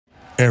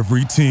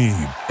Every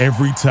team,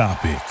 every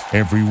topic,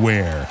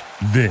 everywhere.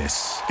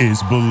 This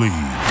is Believe.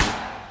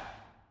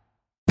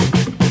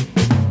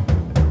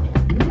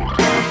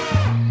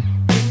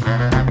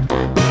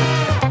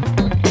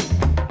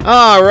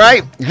 All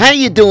right, how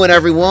you doing,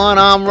 everyone?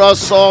 I'm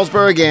Russ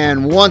Salzberg,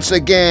 and once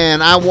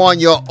again, I want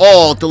you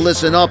all to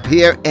listen up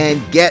here and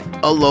get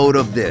a load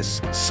of this.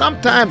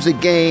 Sometimes a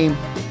game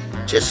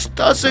just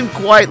doesn't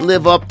quite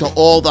live up to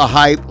all the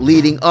hype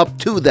leading up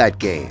to that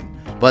game.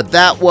 But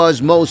that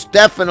was most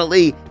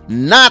definitely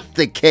not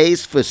the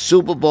case for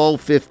Super Bowl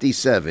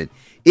 57.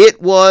 It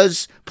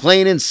was,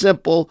 plain and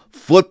simple,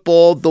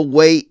 football the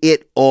way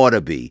it ought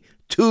to be.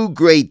 Two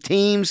great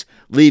teams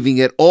leaving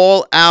it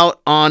all out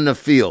on the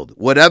field.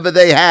 Whatever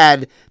they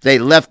had, they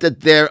left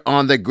it there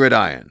on the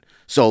gridiron.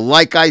 So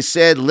like I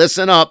said,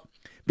 listen up,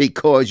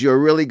 because you're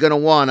really going to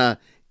want to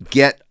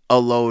get a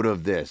load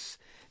of this.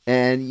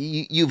 And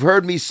you've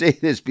heard me say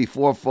this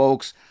before,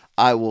 folks.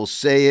 I will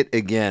say it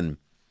again.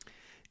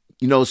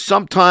 You know,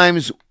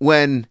 sometimes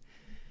when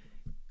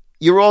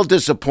you're all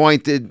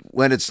disappointed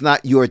when it's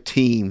not your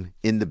team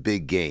in the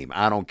big game.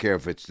 I don't care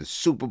if it's the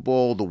Super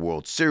Bowl, the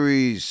World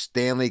Series,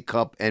 Stanley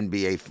Cup,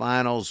 NBA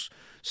Finals,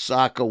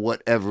 soccer,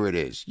 whatever it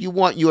is. You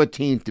want your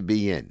team to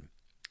be in.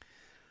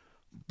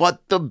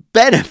 But the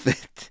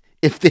benefit,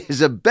 if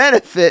there's a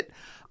benefit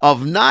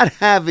of not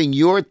having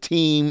your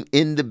team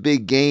in the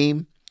big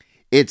game,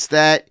 it's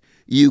that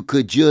you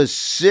could just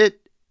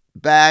sit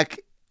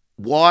back,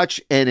 watch,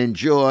 and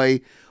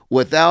enjoy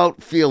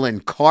without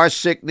feeling car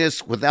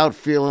sickness, without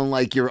feeling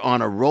like you're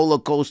on a roller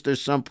coaster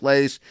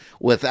someplace,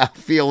 without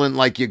feeling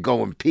like you're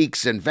going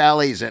peaks and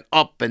valleys and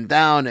up and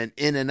down and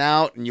in and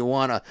out, and you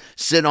want to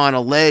sit on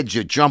a ledge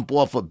or jump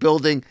off a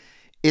building.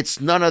 It's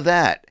none of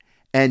that.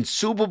 And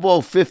Super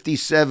Bowl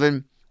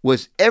 57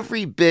 was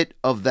every bit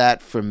of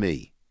that for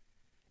me.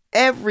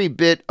 Every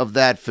bit of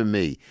that for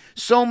me.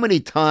 So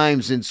many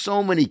times, in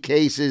so many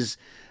cases,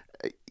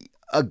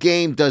 a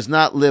game does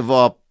not live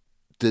up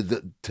to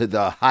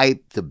the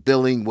hype, the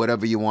billing,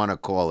 whatever you want to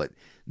call it.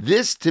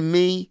 This, to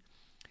me,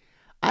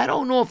 I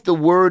don't know if the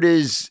word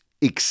is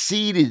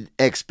exceeded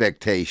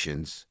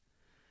expectations.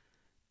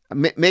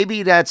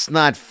 Maybe that's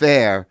not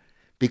fair,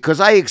 because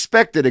I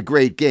expected a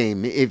great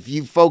game. If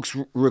you folks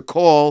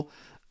recall,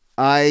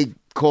 I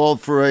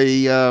called for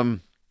a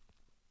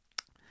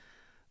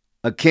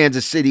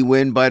Kansas City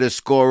win by the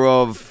score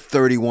of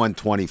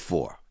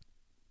 31-24.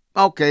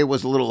 Okay, it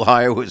was a little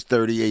higher. It was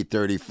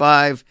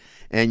 38-35.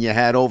 And you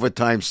had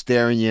overtime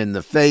staring you in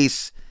the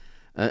face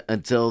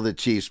until the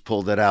Chiefs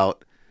pulled it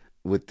out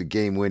with the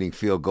game-winning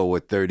field goal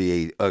with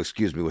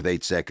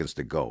 8 seconds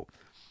to go.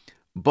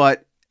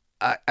 But,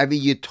 I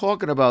mean, you're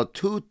talking about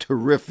two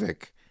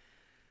terrific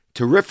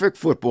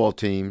football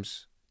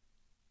teams.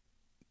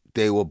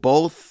 They were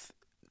both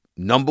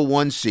number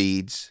one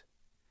seeds.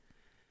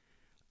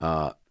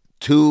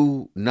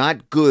 Two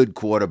not good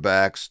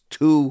quarterbacks,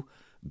 two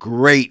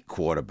great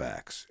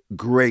quarterbacks.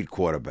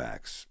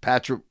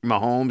 Patrick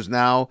Mahomes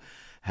now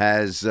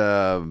has,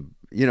 2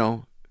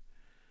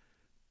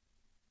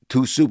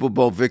 Super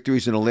Bowl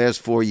victories in the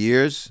last 4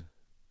 years.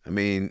 I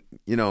mean,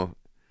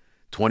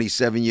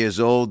 27 years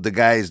old, the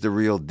guy is the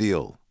real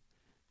deal.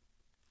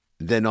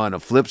 Then on the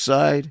flip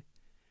side,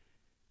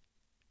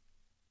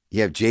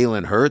 you have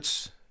Jalen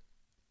Hurts.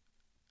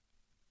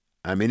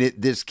 I mean,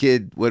 this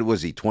kid, what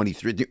was he,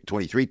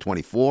 23,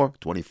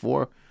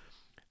 24?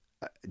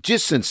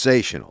 Just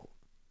sensational.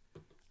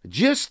 I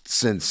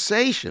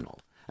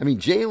mean,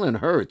 Jalen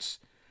Hurts,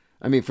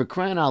 for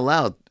crying out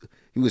loud,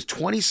 he was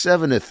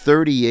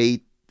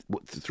 27-38,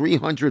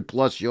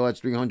 300-plus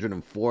yards,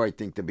 304, I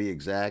think, to be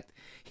exact.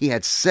 He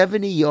had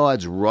 70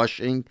 yards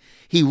rushing.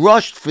 He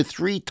rushed for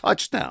 3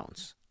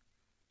 touchdowns.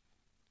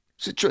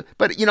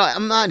 But,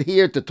 I'm not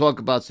here to talk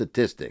about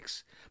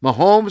statistics.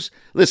 Mahomes,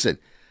 listen,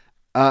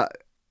 I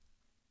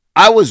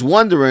was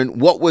wondering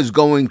what was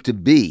going to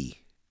be.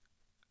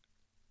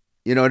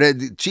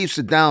 The Chiefs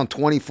are down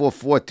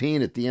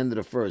 24-14 at the end of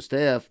the first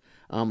half.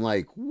 I'm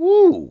like,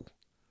 woo.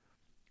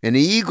 And the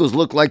Eagles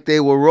looked like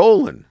they were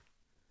rolling.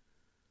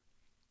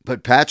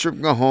 But Patrick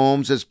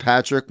Mahomes is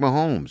Patrick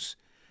Mahomes.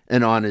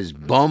 And on his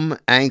bum,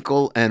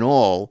 ankle, and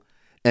all.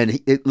 And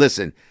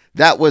listen,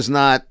 that was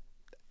not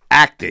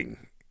acting.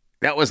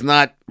 That was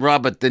not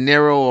Robert De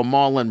Niro or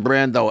Marlon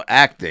Brando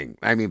acting.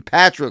 I mean,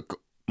 Patrick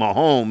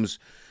Mahomes,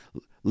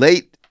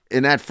 late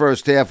in that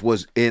first half,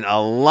 was in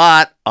a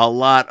lot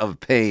of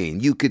pain.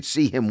 You could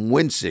see him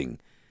wincing,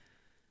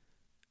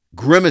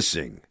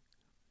 grimacing.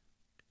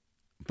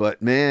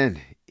 But,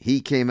 man, he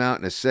came out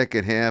in the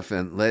second half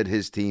and led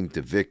his team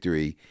to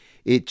victory.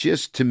 It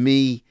just, to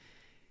me,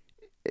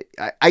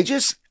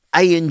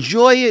 I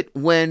enjoy it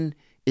when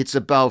it's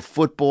about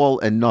football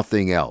and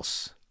nothing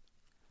else.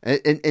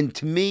 And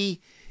to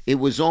me, it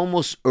was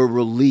almost a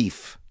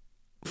relief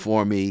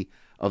for me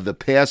of the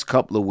past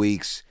couple of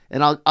weeks.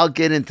 And I'll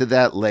get into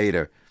that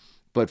later.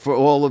 But for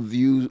all of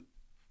you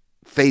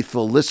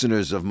faithful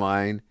listeners of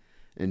mine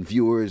and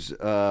viewers,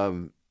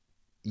 I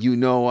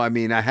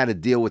had to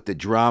deal with the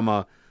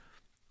drama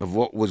of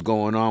what was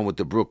going on with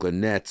the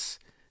Brooklyn Nets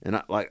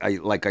And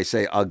like I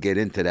say, I'll get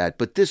into that.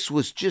 But this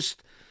was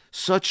just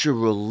such a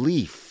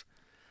relief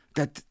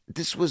that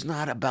this was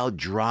not about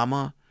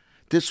drama.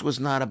 This was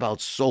not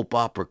about soap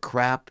opera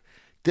crap.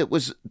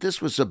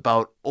 This was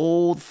about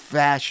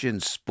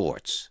old-fashioned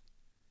sports.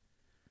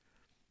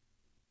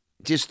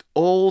 Just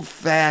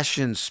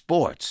old-fashioned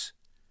sports.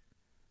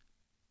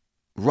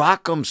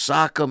 Rock'em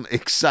sock'em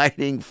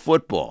exciting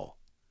football.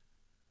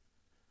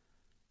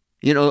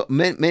 You know,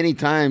 many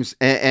times,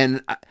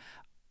 and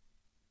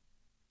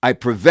I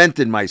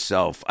prevented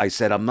myself. I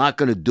said, I'm not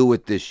going to do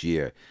it this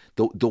year.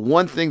 The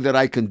one thing that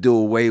I can do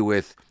away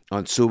with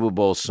on Super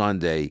Bowl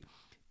Sunday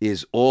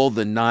is all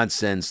the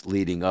nonsense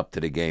leading up to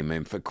the game.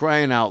 And for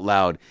crying out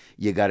loud,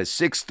 you got a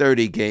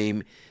 6:30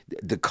 game.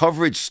 The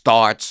coverage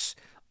starts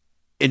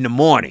in the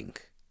morning.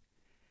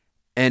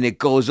 And it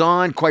goes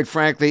on, quite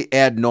frankly,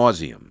 ad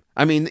nauseum.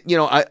 I mean, you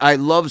know, I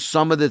love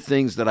some of the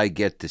things that I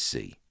get to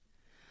see.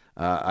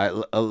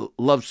 I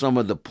love some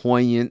of the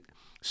poignant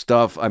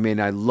stuff. I mean,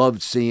 I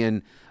loved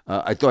seeing,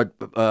 I thought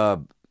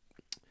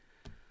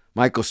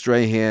Michael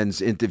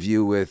Strahan's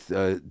interview with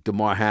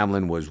Damar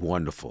Hamlin was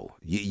wonderful.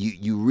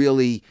 You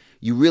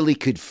really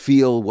could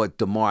feel what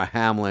Damar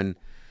Hamlin,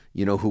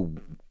 you know, who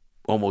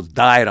almost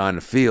died on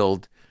the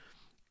field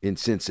in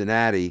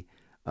Cincinnati,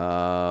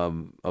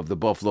 of the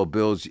Buffalo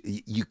Bills,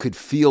 you could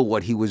feel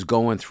what he was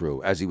going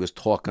through as he was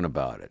talking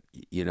about it,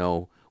 you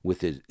know,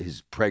 with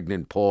his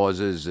pregnant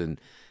pauses.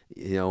 And,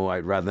 you know,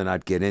 I'd rather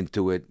not get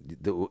into it.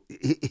 I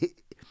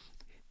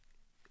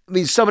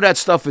mean, some of that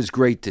stuff is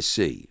great to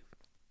see.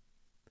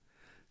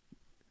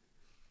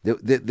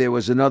 There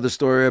was another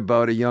story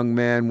about a young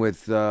man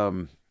with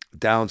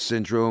Down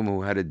syndrome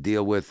who had to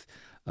deal with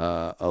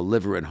a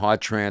liver and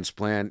heart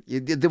transplant.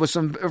 There was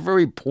some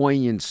very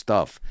poignant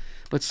stuff.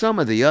 But some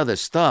of the other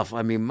stuff,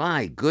 I mean,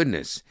 my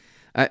goodness.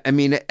 I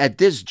mean, at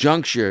this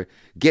juncture,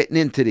 getting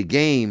into the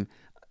game,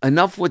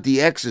 enough with the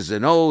X's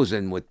and O's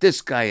and with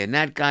this guy and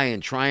that guy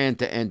and trying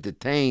to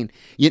entertain.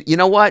 You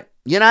know what?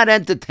 You're not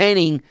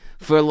entertaining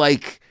for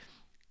like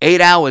 8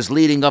 hours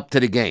leading up to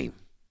the game.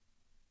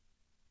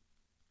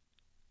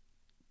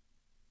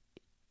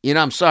 You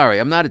know, I'm sorry.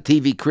 I'm not a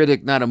TV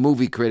critic, not a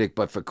movie critic,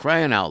 but for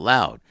crying out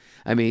loud.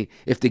 I mean,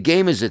 if the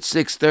game is at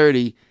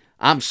 6:30,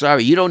 I'm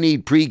sorry, you don't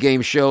need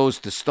pregame shows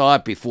to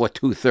start before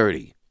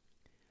 2:30.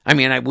 I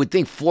mean, I would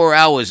think 4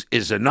 hours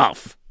is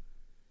enough.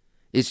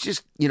 It's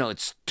just, you know,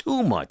 it's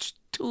too much.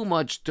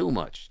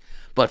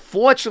 But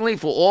fortunately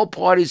for all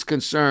parties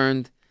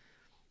concerned,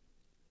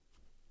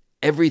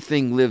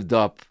 everything lived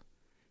up.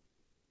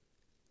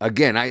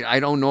 Again, I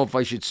don't know if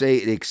I should say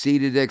it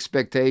exceeded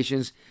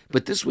expectations,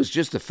 but this was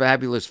just a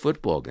fabulous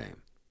football game.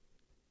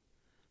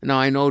 Now,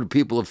 I know the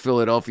people of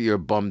Philadelphia are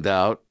bummed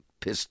out,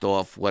 pissed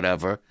off,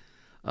 whatever.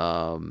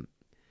 You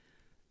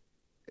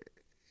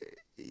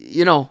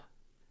know,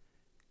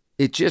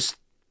 it just,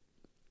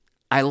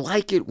 I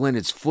like it when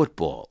it's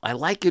football. I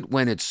like it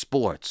when it's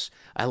sports.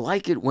 I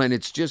like it when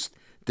it's just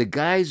the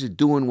guys are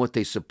doing what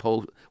they're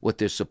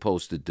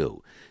supposed to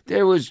do.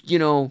 There was, you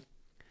know,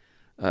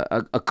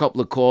 a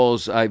couple of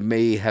calls I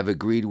may have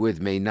agreed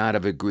with, may not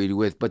have agreed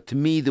with, but to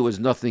me there was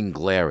nothing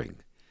glaring.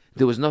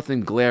 There was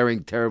nothing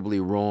glaring, terribly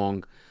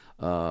wrong.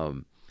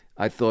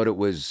 I thought it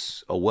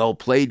was a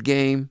well-played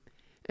game.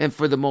 And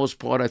for the most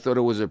part, I thought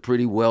it was a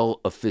pretty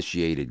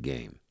well-officiated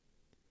game.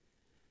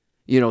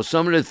 You know,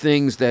 some of the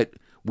things that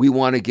we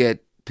want to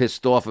get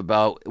pissed off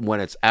about when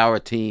it's our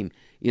team,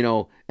 you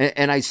know,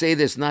 and I say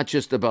this not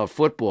just about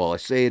football. I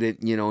say it,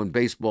 you know, in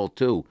baseball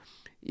too.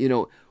 You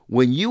know,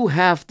 when you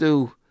have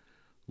to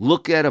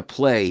look at a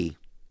play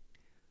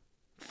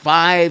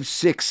 5,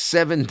 6,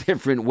 7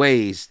 different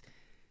ways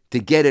to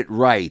get it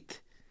right,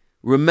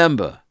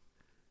 remember,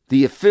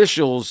 the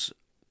officials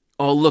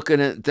are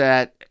looking at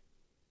that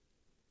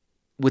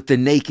with the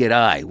naked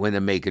eye when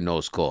they're making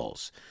those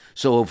calls.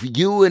 So if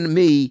you and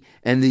me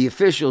and the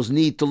officials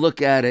need to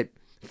look at it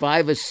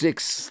 5 or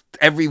 6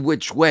 every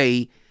which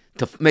way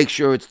to make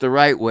sure it's the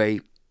right way,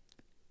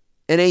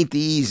 it ain't the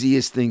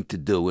easiest thing to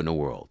do in the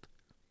world.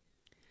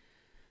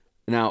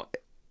 Now,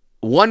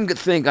 one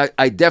thing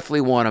I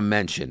definitely want to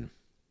mention,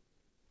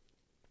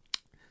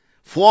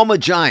 former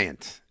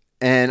Giant,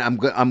 and I'm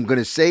going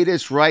to say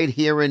this right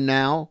here and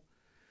now,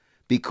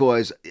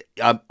 because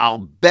I'll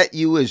bet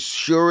you, as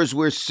sure as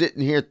we're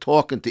sitting here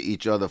talking to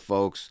each other,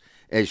 folks,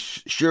 as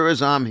sure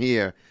as I'm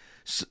here,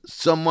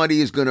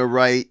 somebody is going to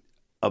write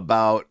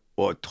about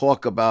or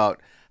talk about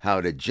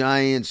how the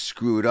Giants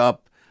screwed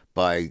up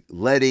by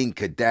letting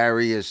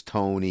Kadarius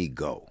Toney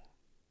go.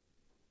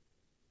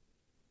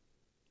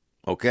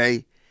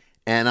 Okay?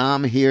 And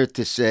I'm here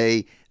to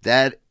say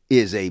that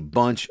is a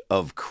bunch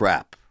of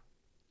crap.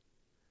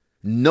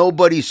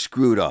 Nobody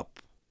screwed up.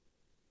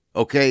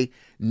 Okay?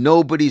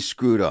 Nobody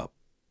screwed up.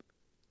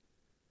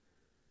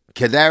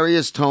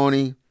 Kadarius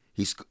Toney,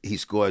 he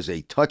scores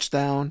a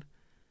touchdown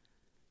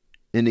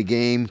in the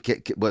game. I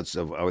think it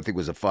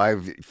was a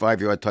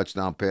five-yard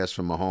touchdown pass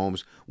from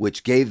Mahomes,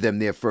 which gave them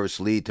their first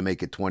lead to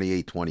make it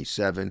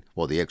 28-27.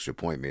 Well, the extra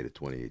point made it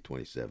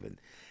 28-27.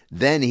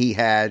 Then he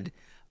had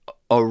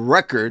a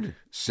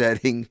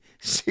record-setting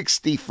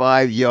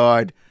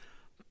 65-yard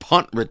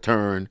punt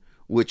return,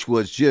 which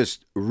was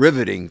just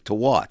riveting to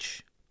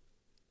watch.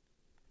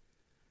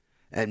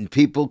 And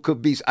people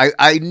could be,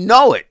 I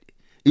know it.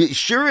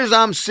 Sure as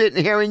I'm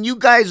sitting here, and you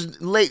guys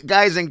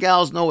and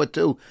gals know it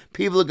too,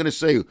 people are going to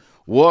say,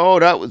 whoa,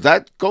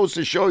 that goes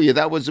to show you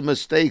that was a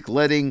mistake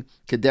letting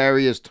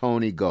Kadarius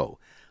Toney go.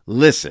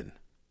 Listen,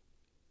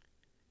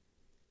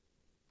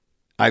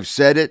 I've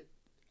said it,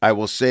 I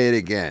will say it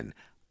again.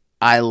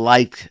 I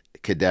liked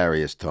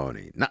Kadarius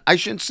Toney. Now, I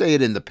shouldn't say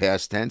it in the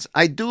past tense.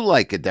 I do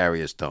like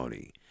Kadarius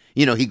Toney.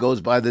 You know, he goes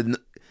by the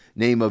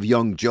name of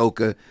Young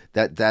Joker.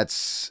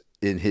 That's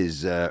in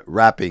his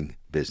rapping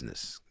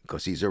business,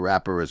 because he's a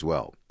rapper as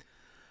well.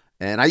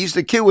 And I used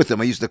to kid with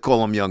him. I used to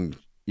call him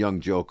Young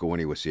Joker when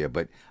he was here.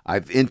 But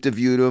I've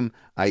interviewed him.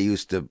 I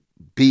used to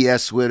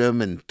BS with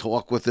him and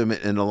talk with him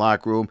in the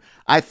locker room.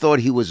 I thought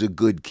he was a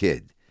good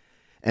kid.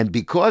 And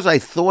because I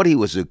thought he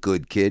was a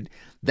good kid,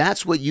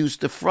 that's what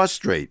used to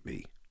frustrate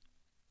me.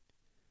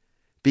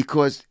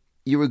 Because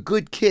you're a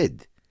good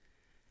kid.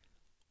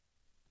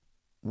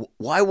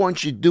 Why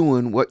weren't you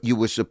doing what you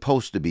were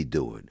supposed to be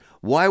doing?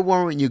 Why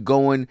weren't you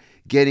doing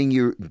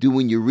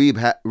your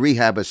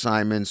rehab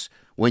assignments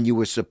when you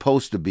were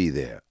supposed to be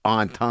there,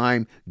 on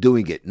time,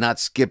 doing it, not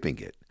skipping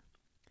it?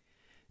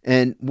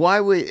 And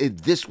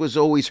if this was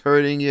always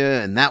hurting you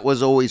and that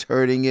was always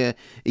hurting you,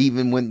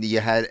 even when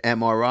you had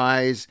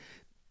MRIs,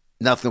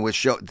 nothing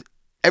was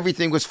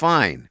everything was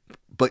fine,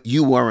 but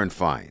you weren't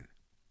fine.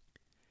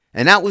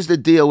 And that was the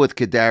deal with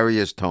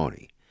Kadarius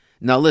Toney.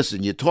 Now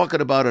listen, you're talking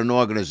about an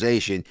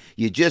organization,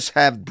 you just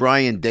have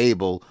Brian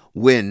Daboll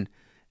win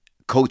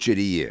Coach of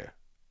the Year.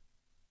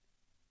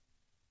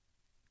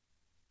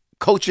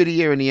 Coach of the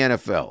Year in the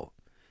NFL.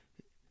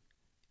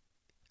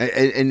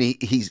 And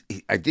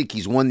I think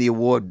he's won the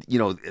award. You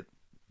know,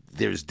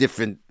 there's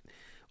different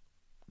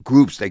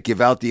groups that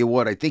give out the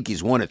award. I think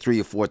he's won it 3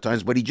 or 4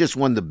 times, but he just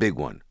won the big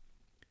one.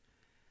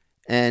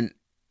 And,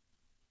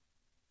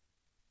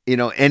 you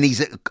know, and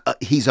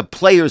he's a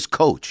player's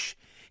coach.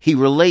 He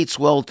relates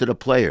well to the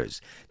players.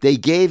 They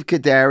gave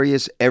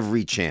Kadarius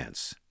every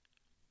chance.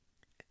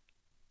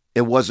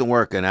 It wasn't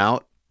working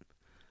out.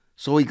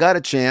 So he got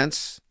a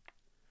chance.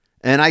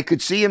 And I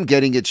could see him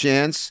getting a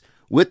chance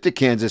with the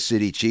Kansas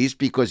City Chiefs,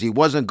 because he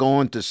wasn't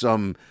going to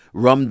some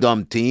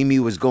rum-dum team. He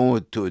was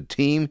going to a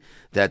team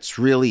that's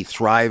really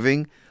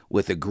thriving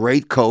with a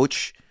great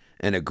coach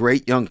and a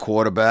great young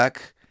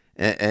quarterback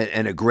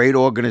and a great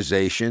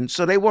organization.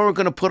 So they weren't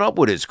going to put up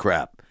with his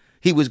crap.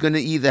 He was going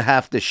to either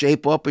have to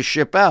shape up or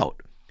ship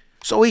out.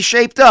 So he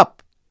shaped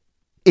up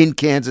in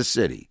Kansas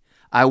City.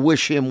 I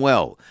wish him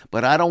well,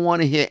 but I don't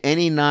want to hear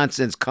any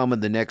nonsense coming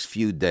the next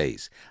few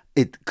days,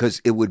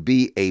 because it would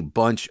be a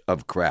bunch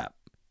of crap.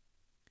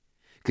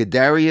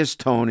 Kadarius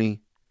Toney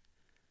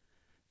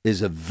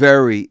is a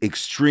very,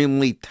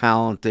 extremely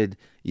talented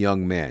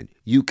young man.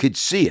 You could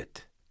see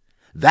it.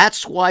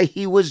 That's why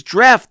he was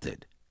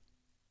drafted.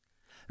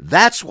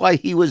 That's why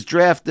he was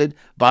drafted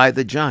by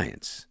the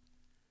Giants.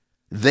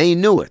 They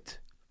knew it.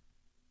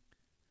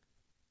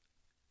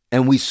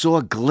 And we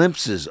saw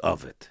glimpses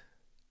of it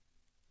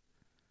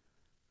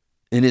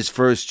in his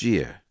first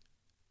year.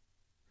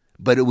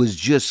 But it was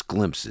just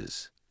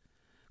glimpses,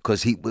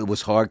 because it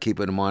was hard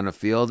keeping him on the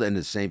field, and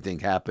the same thing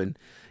happened,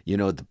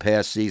 the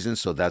past season,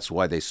 so that's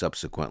why they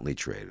subsequently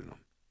traded him.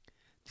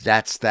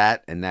 That's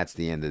that, and that's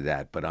the end of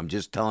that. But I'm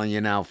just telling you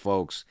now,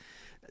 folks,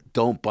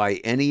 don't buy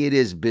any of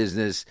his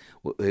business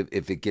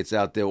if it gets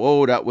out there,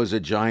 oh, that was a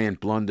giant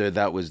blunder,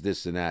 that was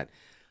this and that.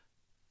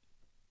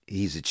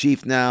 He's a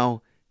Chief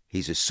now.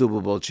 He's a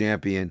Super Bowl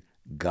champion.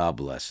 God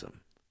bless him.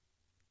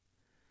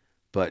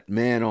 But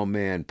man, oh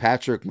man,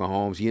 Patrick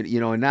Mahomes,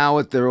 and now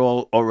what they're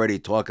all already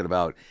talking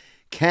about,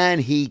 can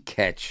he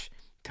catch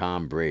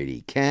Tom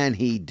Brady? Can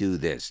he do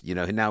this?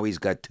 Now he's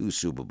got 2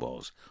 Super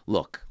Bowls.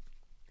 Look,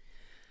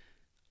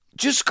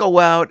 just go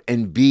out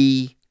and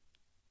be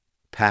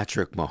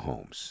Patrick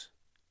Mahomes.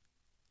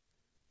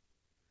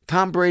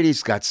 Tom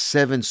Brady's got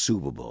 7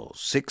 Super Bowls,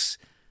 6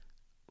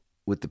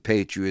 with the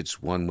Patriots,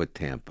 1 with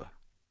Tampa,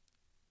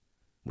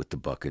 with the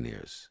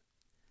Buccaneers.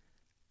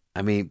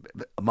 I mean,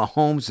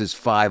 Mahomes is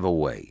 5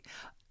 away.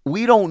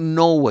 We don't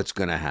know what's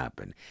going to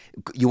happen.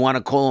 You want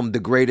to call him the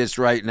greatest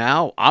right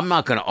now? I'm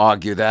not going to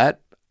argue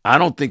that. I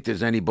don't think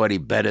there's anybody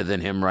better than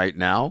him right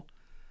now.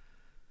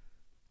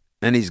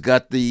 And he's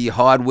got the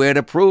hardware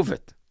to prove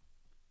it.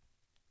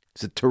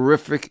 It's a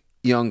terrific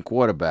young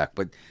quarterback.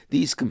 But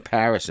these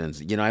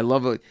comparisons, I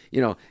love it.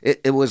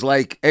 It was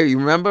like, hey, you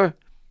remember?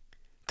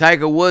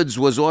 Tiger Woods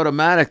was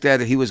automatic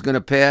that he was going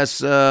to pass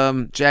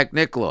Jack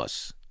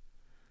Nicklaus.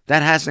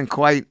 That hasn't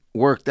quite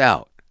worked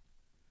out.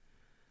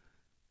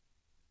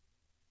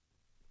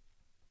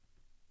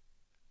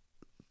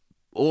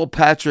 All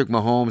Patrick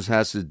Mahomes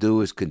has to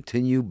do is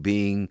continue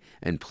being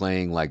and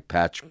playing like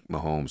Patrick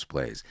Mahomes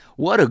plays.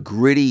 What a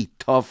gritty,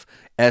 tough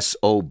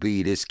SOB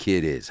this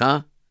kid is,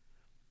 huh?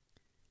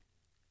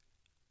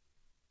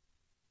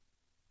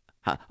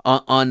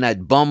 On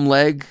that bum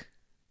leg.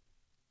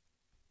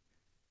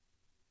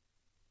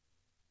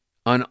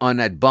 on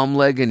that bum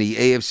leg in the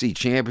AFC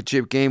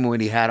Championship game when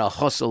he had to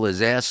hustle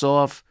his ass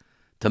off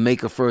to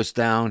make a first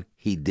down,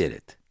 he did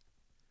it.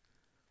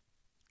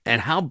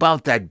 And how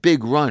about that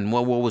big run?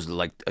 What was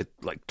it,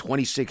 like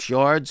 26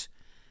 yards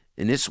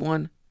in this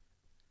one?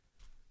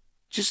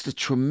 Just a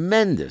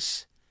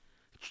tremendous,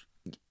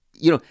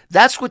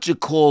 that's what you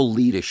call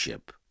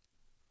leadership.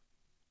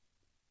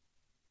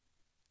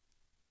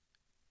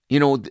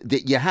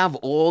 That you have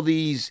all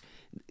these,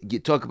 you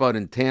talk about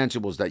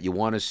intangibles that you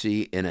want to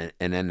see in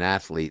an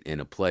athlete, in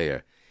a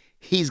player.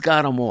 He's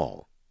got them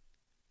all.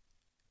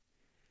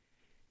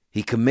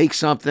 He can make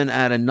something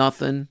out of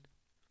nothing.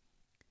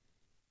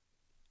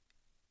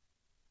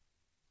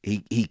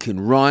 He can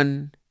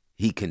run,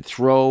 he can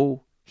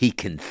throw, he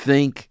can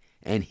think,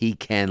 and he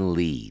can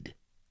lead.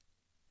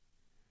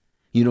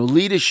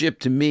 Leadership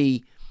to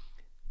me,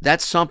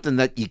 that's something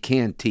that you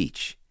can't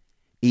teach.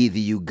 Either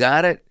you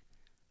got it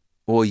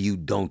or you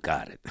don't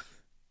got it.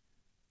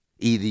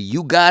 Either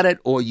you got it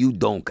or you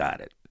don't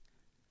got it.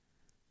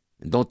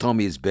 And don't tell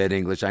me it's bad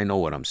English. I know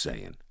what I'm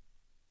saying.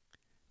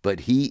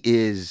 But he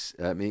is,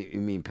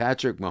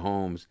 Patrick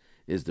Mahomes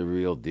is the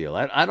real deal.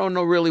 I don't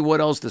know really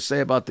what else to say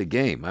about the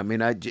game.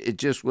 It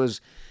just was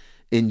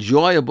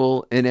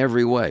enjoyable in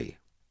every way.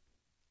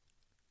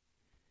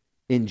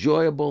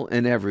 Enjoyable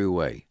in every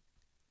way.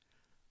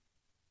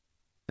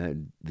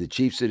 The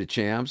Chiefs are the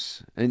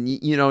champs. And,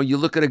 you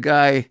look at a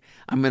guy,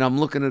 I'm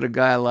looking at a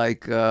guy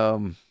like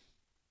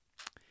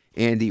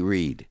Andy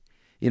Reid.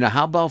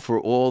 How about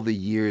for all the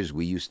years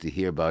we used to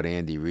hear about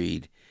Andy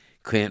Reid,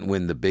 can't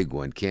win the big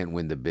one.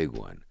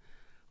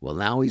 Well,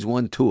 now he's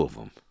won 2 of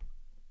them.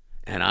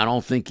 And I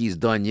don't think he's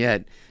done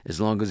yet,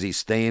 as long as he's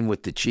staying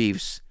with the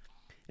Chiefs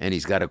and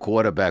he's got a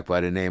quarterback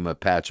by the name of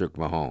Patrick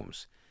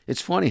Mahomes.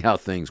 It's funny how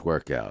things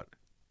work out.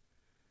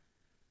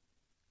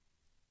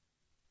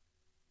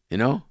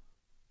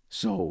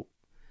 So,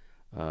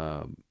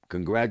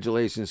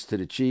 congratulations to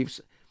the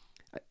Chiefs.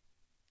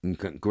 And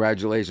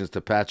congratulations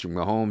to Patrick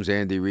Mahomes,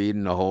 Andy Reid,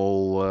 and the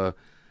whole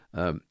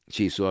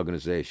Chiefs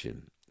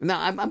organization. Now,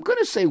 I'm going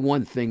to say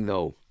one thing,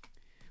 though,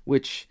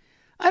 which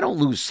I don't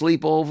lose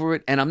sleep over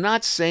it, and I'm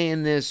not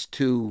saying this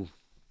to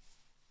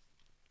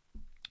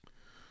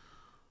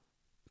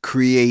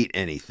create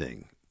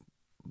anything.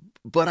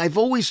 But I've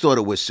always thought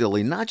it was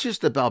silly, not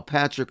just about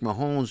Patrick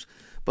Mahomes,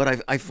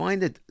 but I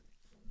find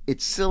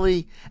it's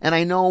silly, and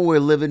I know we're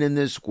living in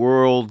this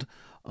world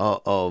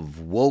of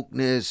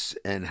wokeness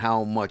and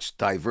how much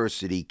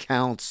diversity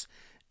counts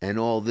and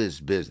all this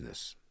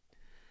business.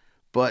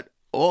 But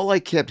all I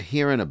kept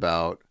hearing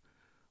about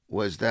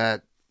was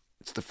that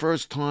it's the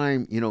first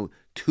time,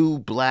 2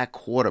 black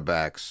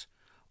quarterbacks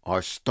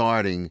are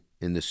starting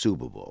in the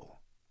Super Bowl.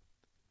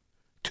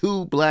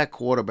 2 black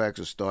quarterbacks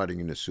are starting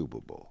in the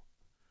Super Bowl.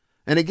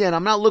 And again,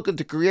 I'm not looking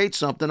to create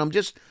something.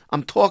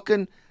 I'm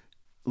talking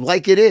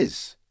like it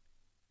is.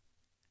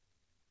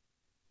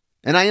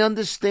 And I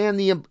understand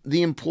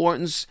the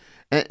importance.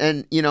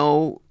 And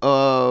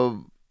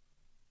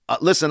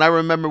listen, I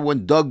remember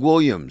when Doug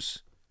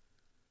Williams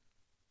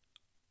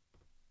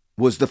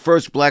was the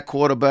first black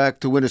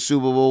quarterback to win a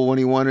Super Bowl when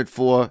he won it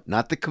for,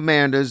 not the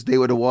Commanders, they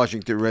were the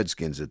Washington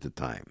Redskins at the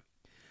time.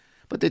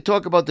 But they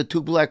talk about the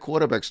 2 black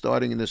quarterbacks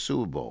starting in the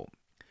Super Bowl.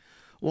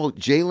 Well,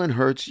 Jalen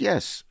Hurts,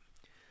 yes.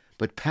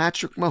 But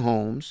Patrick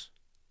Mahomes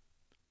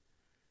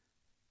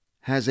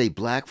has a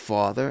black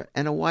father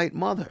and a white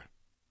mother.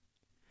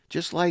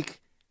 Just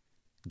like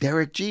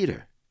Derek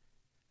Jeter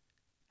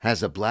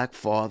has a black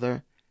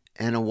father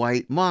and a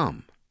white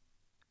mom.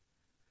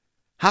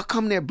 How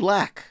come they're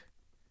black?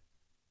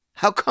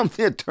 How come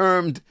they're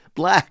termed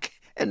black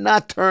and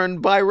not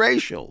termed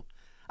biracial?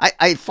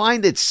 I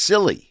find it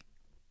silly.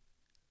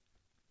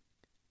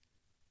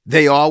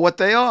 They are what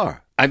they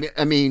are.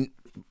 I mean,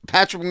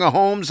 Patrick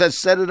Mahomes has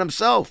said it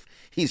himself.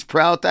 He's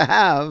proud to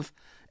have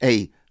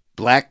a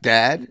black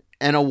dad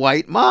and a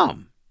white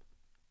mom.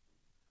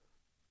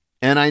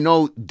 And I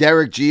know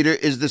Derek Jeter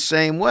is the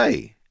same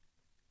way.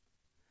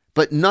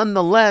 But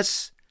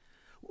nonetheless,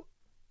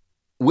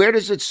 where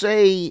does it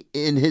say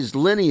in his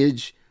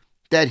lineage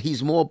that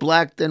he's more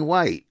black than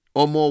white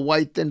or more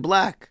white than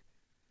black?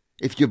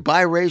 If you're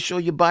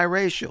biracial, you're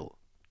biracial.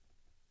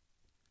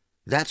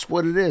 That's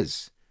what it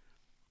is.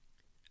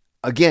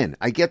 Again,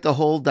 I get the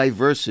whole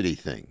diversity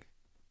thing.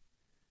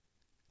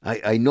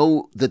 I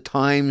know the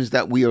times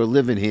that we are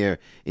living here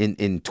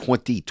in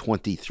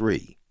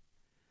 2023.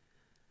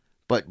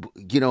 But,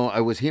 I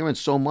was hearing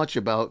so much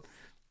about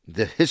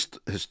the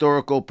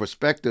historical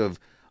perspective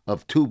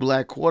of 2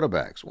 black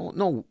quarterbacks. Well,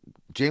 no,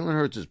 Jalen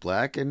Hurts is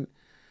black, and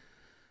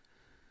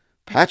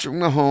Patrick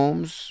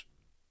Mahomes,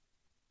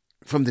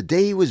 from the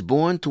day he was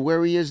born to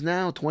where he is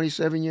now,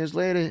 27 years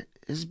later,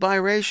 is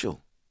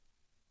biracial.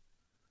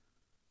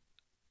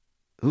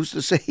 Who's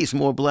to say he's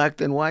more black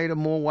than white or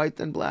more white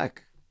than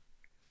black?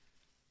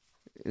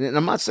 And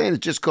I'm not saying it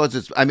just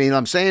because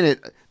I'm saying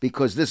it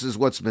because this is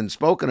what's been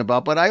spoken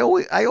about, but I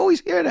always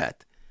hear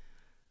that.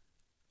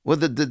 Well,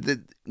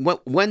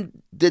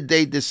 when did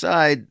they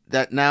decide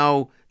that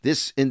now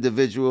this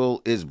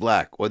individual is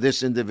black or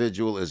this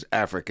individual is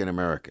African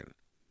American?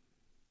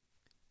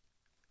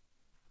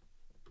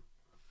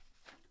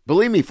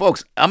 Believe me,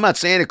 folks, I'm not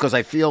saying it because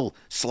I feel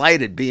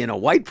slighted being a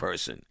white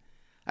person.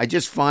 I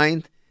just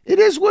find it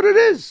is what it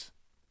is.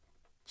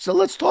 So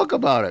let's talk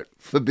about it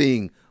for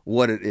being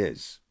what it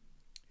is.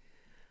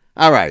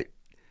 All right.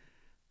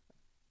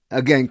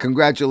 Again,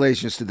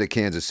 congratulations to the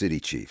Kansas City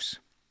Chiefs.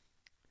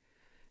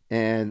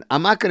 And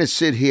I'm not going to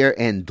sit here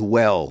and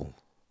dwell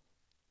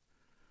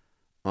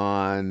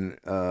on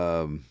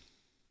the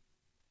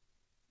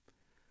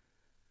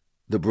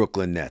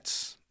Brooklyn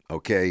Nets,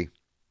 okay?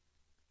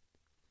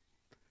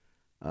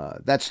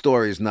 That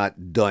story is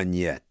not done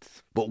yet.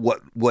 But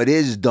what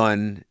is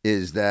done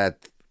is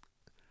that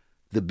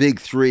the big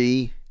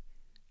three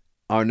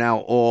are now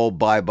all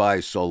bye-bye,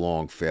 so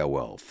long,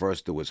 farewell.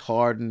 First it was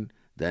Harden,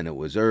 then it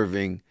was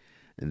Irving,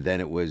 and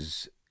then it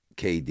was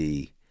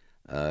KD,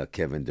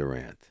 Kevin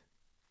Durant.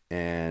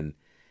 And,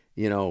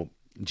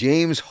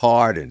 James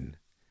Harden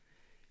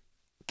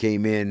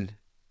came in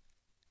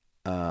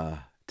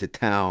to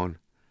town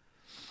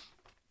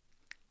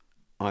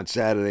on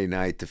Saturday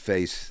night to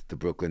face the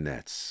Brooklyn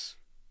Nets.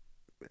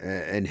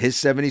 And his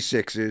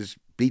 76ers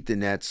beat the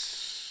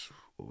Nets,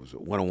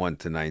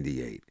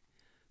 101-98.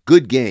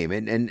 Good game.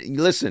 And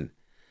listen,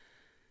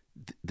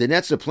 the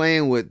Nets are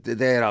playing with,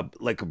 they had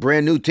a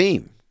brand new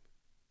team.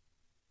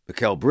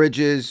 Mikal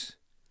Bridges,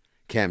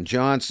 Cam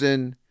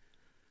Johnson,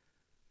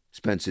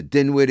 Spencer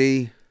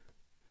Dinwiddie,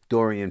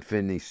 Dorian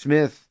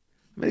Finney-Smith.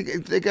 I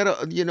mean, they got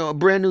a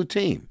brand new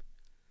team.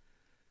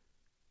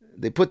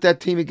 They put that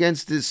team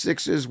against the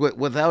Sixers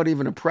without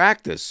even a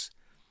practice.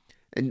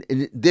 And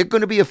they're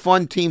going to be a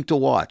fun team to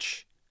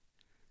watch.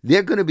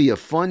 They're going to be a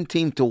fun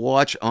team to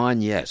watch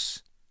on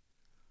Yes.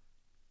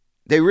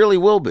 They really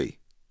will be.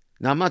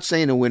 Now, I'm not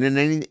saying they're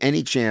winning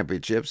any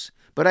championships,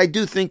 but I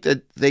do think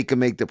that they can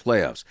make the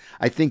playoffs.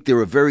 I think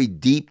they're a very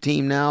deep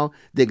team now.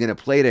 They're going to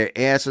play their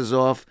asses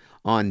off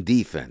on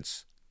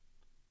defense.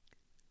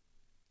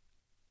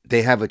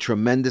 They have a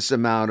tremendous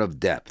amount of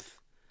depth.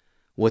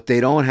 What they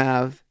don't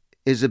have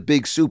is a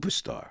big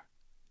superstar.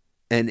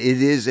 And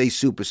it is a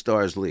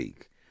superstars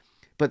league.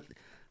 But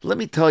let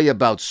me tell you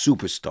about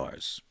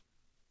superstars.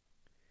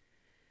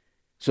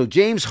 So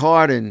James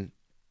Harden,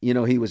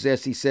 he was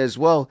asked, he says,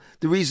 well,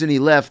 the reason he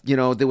left,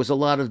 there was a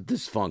lot of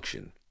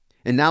dysfunction.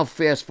 And now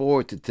fast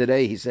forward to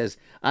today, he says,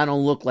 I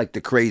don't look like the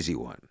crazy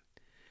one.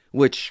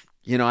 Which,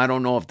 I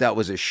don't know if that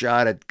was a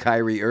shot at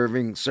Kyrie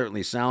Irving.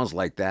 Certainly sounds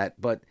like that.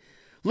 But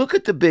look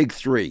at the big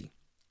three.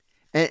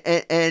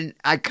 And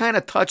I kind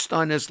of touched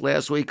on this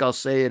last week. I'll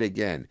say it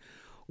again.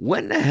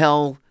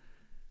 Where's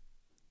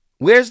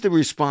the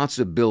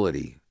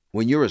responsibility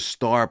when you're a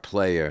star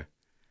player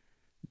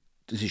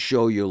to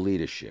show your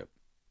leadership?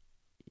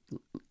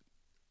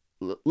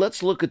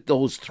 Let's look at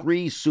those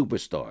three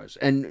superstars.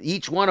 And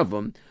each one of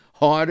them,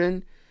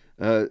 Harden,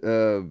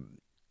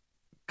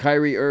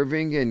 Kyrie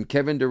Irving, and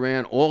Kevin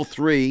Durant, all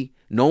three,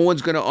 no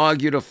one's going to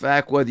argue the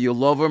fact whether you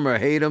love them or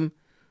hate them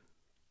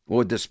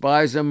or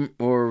despise them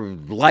or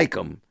like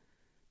them.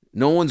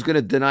 No one's going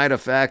to deny the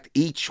fact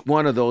each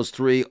one of those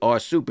three are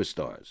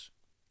superstars.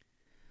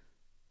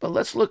 But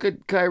let's look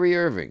at Kyrie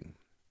Irving.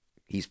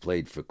 He's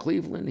played for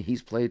Cleveland.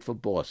 He's played for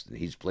Boston.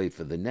 He's played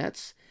for the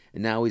Nets.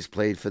 And now he's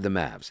played for the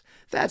Mavs.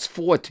 That's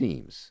 4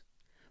 teams.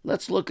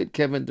 Let's look at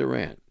Kevin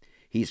Durant.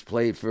 He's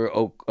played for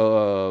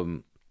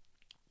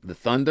the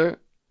Thunder,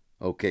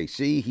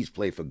 OKC. He's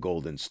played for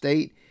Golden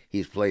State.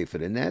 He's played for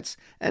the Nets.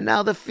 And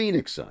now the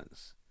Phoenix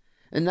Suns.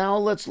 And now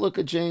let's look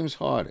at James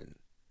Harden.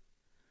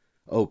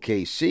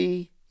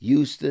 OKC,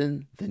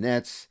 Houston, the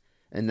Nets,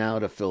 and now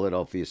the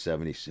Philadelphia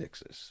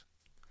 76ers.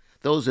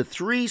 Those are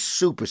 3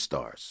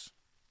 superstars.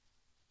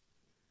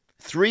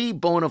 3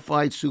 bona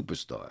fide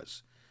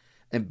superstars.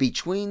 And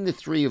between the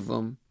 3 of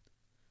them,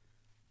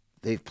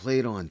 they've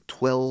played on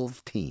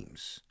 12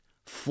 teams,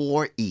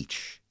 4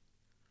 each.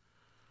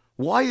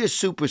 Why are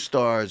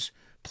superstars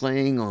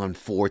playing on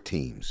 4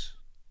 teams?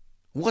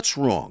 What's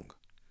wrong?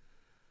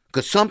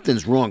 Because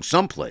something's wrong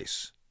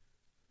someplace.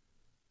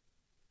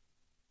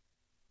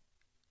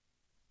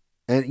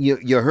 And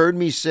you heard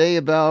me say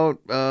about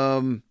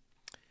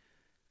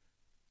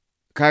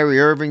Kyrie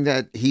Irving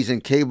that he's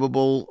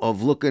incapable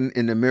of looking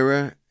in the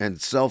mirror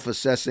and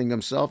self-assessing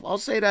himself. I'll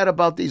say that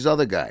about these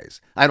other guys.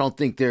 I don't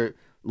think they're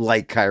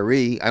like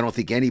Kyrie. I don't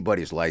think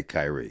anybody's like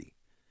Kyrie.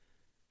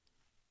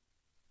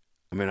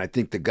 I mean, I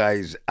think the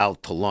guy's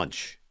out to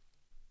lunch.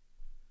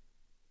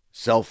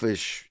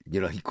 Selfish.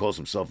 He calls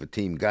himself a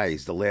team guy.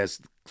 He's the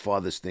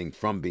farthest thing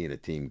from being a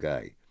team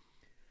guy.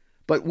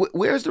 But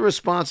where's the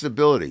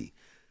responsibility?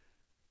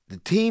 The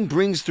team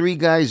brings 3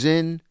 guys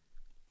in,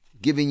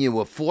 giving you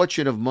a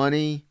fortune of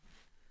money,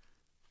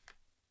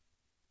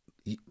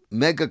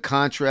 mega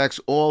contracts,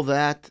 all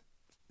that,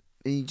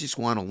 and you just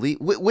want to lead.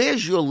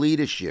 Where's your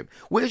leadership?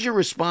 Where's your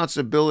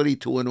responsibility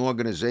to an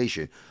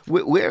organization?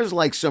 Where's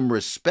some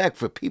respect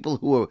for people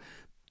who are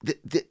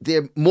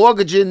they're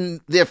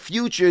mortgaging their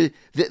future,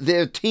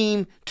 their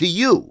team to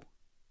you?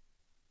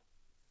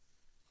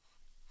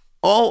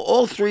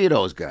 All 3 of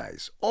those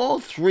guys,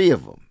 all 3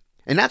 of them.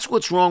 And that's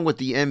what's wrong with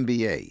the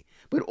NBA.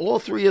 But all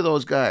 3 of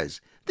those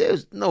guys,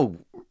 there's no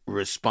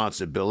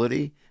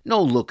responsibility,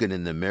 no looking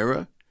in the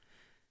mirror.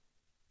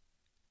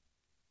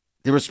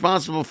 They're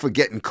responsible for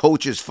getting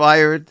coaches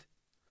fired.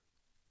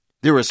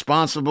 They're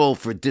responsible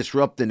for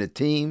disrupting the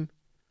team.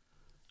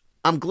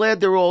 I'm glad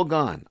they're all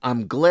gone.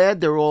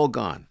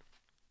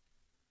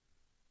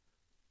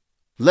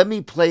 Let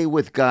me play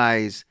with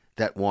guys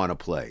that want to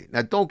play.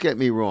 Now, don't get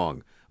me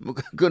wrong. I'm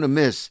going to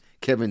miss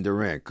Kevin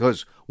Durant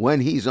because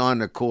when he's on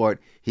the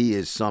court, he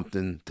is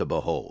something to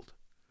behold.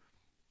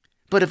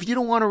 But if you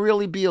don't want to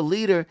really be a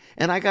leader,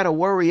 and I got to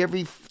worry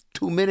every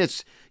 2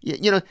 minutes,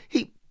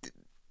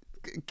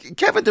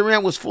 Kevin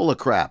Durant was full of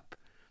crap.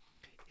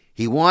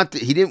 He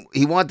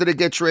wanted to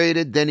get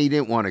traded, then he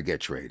didn't want to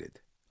get traded.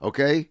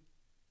 Okay?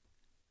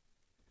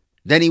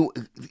 Then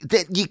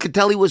you could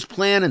tell he was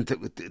planning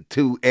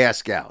to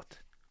ask out.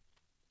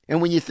 And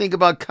when you think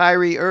about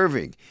Kyrie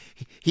Irving,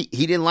 he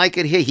didn't like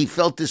it here. He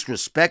felt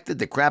disrespected.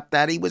 The crap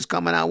that he was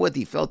coming out with,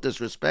 he felt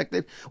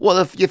disrespected. Well,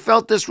 if you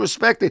felt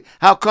disrespected,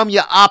 how come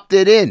you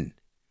opted in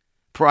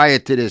prior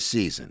to this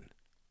season?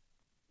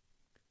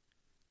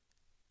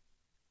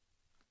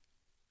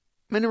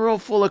 I mean, they're all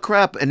full of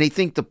crap, and they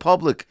think the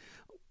public,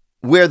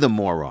 we're the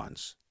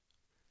morons.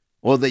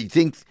 Or they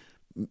think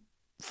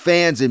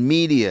fans and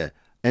media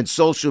and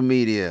social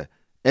media,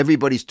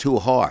 everybody's too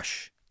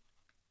harsh.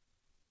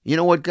 You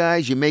know what,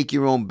 guys? You make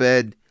your own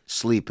bed,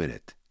 sleep in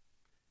it.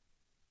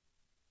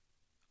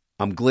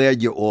 I'm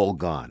glad you're all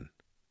gone.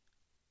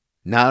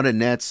 Now the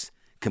Nets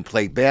can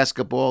play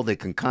basketball. They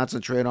can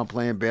concentrate on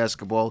playing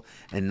basketball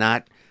and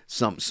not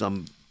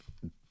some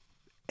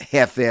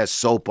half-ass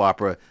soap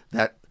opera.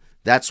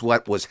 That's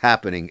what was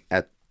happening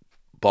at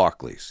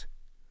Barclays.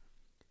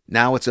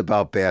 Now it's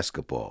about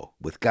basketball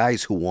with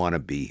guys who want to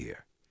be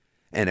here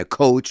and a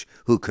coach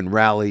who can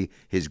rally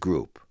his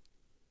group.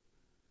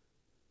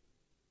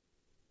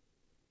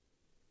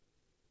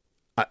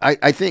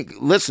 I think,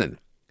 listen,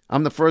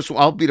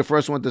 I'll be the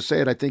first one to say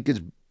it. I think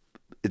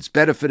it's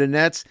better for the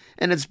Nets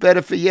and it's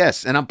better for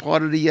Yes. And I'm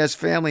part of the Yes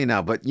family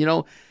now. But,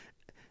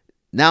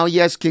 now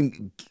Yes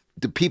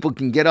the people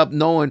can get up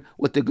knowing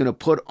what they're going to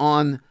put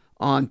on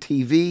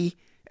TV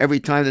every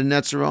time the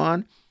Nets are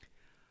on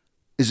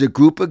is a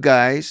group of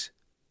guys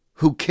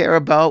who care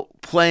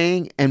about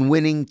playing and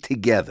winning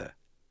together.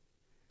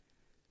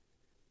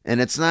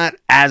 And it's not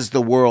As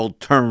the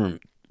World Turns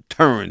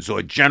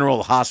or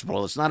General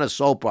Hospital. It's not a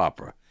soap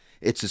opera.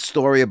 It's a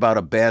story about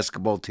a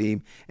basketball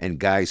team and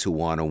guys who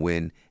want to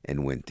win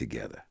and win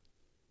together.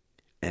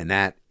 And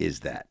that is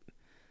that.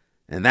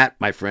 And that,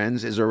 my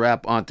friends, is a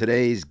wrap on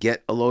today's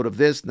Get a Load of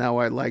This. Now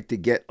I'd like to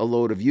get a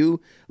load of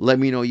you. Let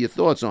me know your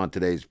thoughts on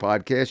today's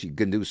podcast. You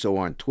can do so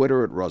on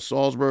Twitter at Russ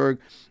Salzberg,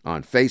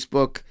 on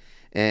Facebook,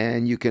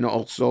 and you can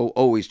also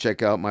always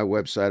check out my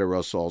website at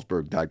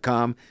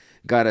russsalzberg.com.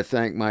 Got to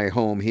thank my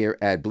home here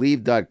at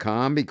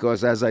Believe.com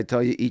because, as I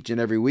tell you each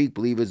and every week,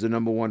 Believe is the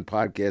 #1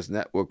 podcast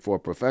network for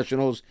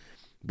professionals.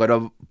 But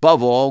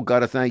above all,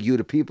 got to thank you,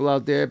 the people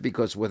out there,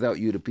 because without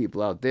you, the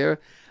people out there,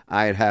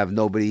 I'd have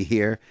nobody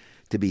here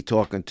to be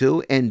talking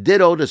to. And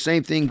ditto, the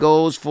same thing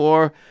goes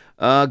for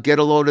Get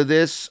a Load of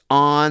This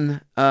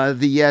on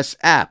the Yes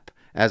app.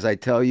 As I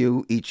tell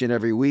you each and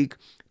every week,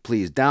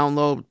 please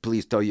download.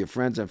 Please tell your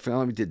friends and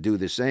family to do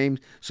the same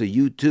so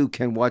you too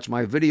can watch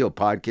my video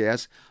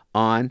podcast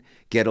on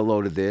Get a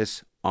Load of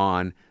This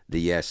on the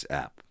Yes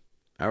app.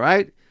 All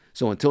right?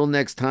 So until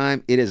next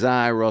time, it is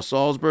I, Russ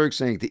Salzberg,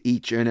 saying to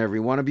each and every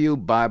one of you,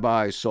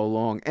 bye-bye, so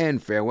long,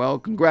 and farewell.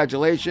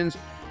 Congratulations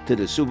to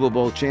the Super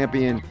Bowl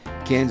champion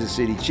Kansas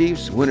City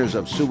Chiefs, winners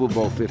of Super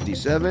Bowl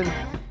 57.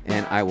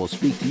 And I will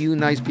speak to you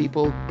nice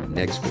people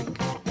next week.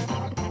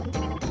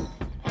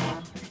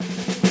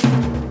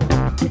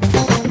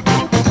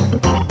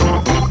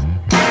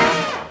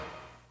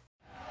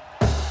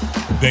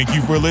 Thank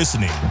you for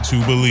listening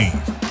to Believe.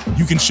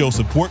 You can show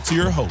support to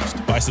your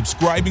host by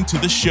subscribing to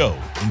the show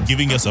and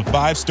giving us a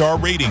 5-star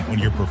rating on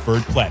your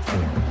preferred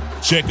platform.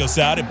 Check us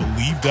out at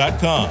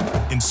Believe.com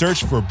and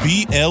search for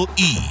BLEAV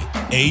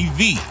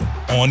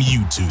on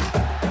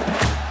YouTube.